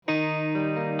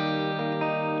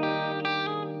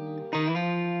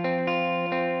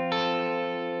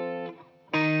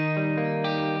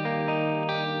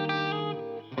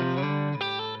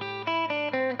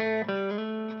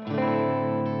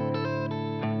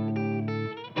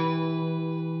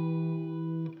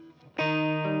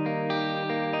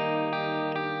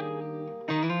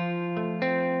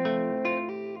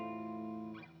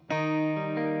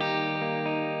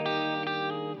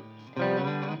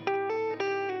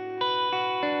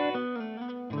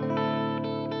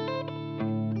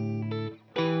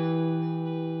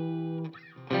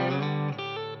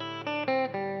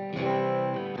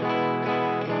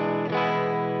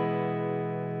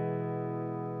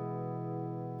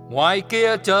Ngoài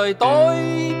kia trời tối,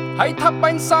 hãy thắp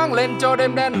ánh sáng lên cho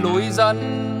đêm đen lùi dần.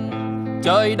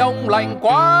 Trời đông lạnh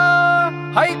quá,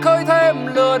 hãy khơi thêm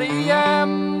lửa đi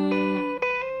em.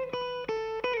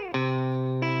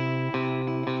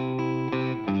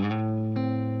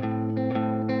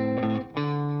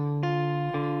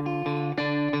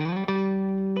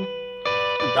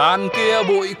 Đàn kia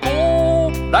bụi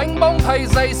cũ, đánh bóng thay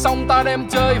dây xong ta đem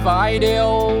chơi vài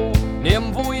điều. Niềm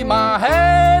vui mà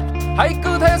hết, hãy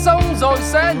cứ thế sống rồi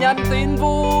sẽ nhận tin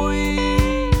vui.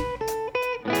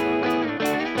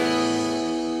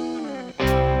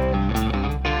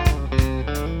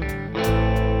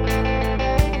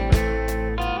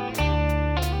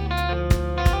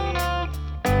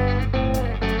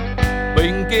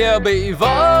 Bình kia bị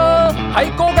vỡ,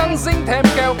 hãy cố gắng dính thêm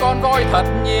keo con voi thật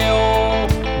nhiều.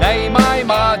 Ngày mai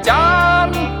mà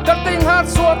chán, cất tiếng hát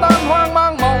xua tan hoang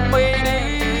mang mộng mị đi.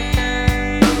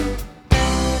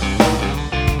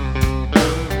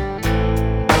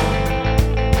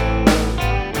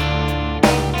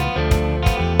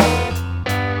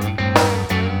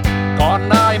 Còn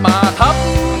ai mà thấp,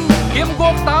 kiếm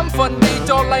guốc 8 phần đi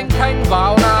cho lanh khanh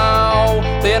vào nào.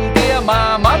 Tiền kia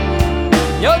mà mất,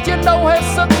 nhớ chiến đấu hết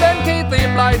sức đến khi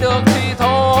tìm lại được thì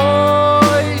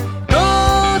thôi.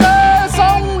 Cứ thế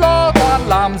sống lo toan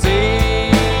làm gì,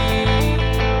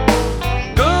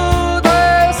 cứ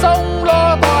thế sống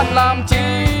lo toan làm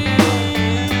chi.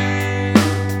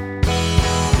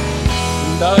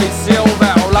 Đời siêu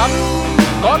vẹo lắm,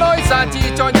 có nói ra chi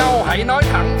cho nhau hãy nói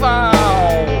thẳng vào.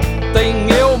 Tình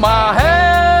yêu mà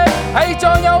hết, hãy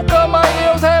cho nhau cơ may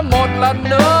yêu thêm một lần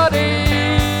nữa đi.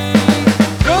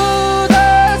 Cứ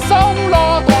thế sống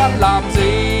lo toan làm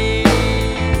gì,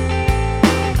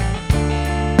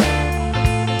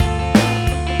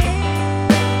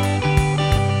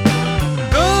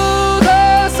 cứ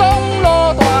thế sống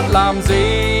lo toan làm gì.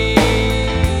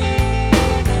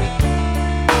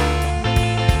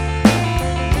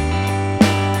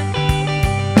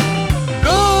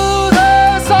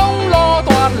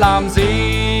 Làm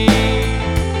gì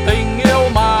tình yêu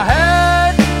mà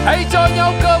hết, hãy cho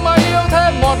nhau cơ may yêu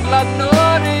thêm một lần nữa.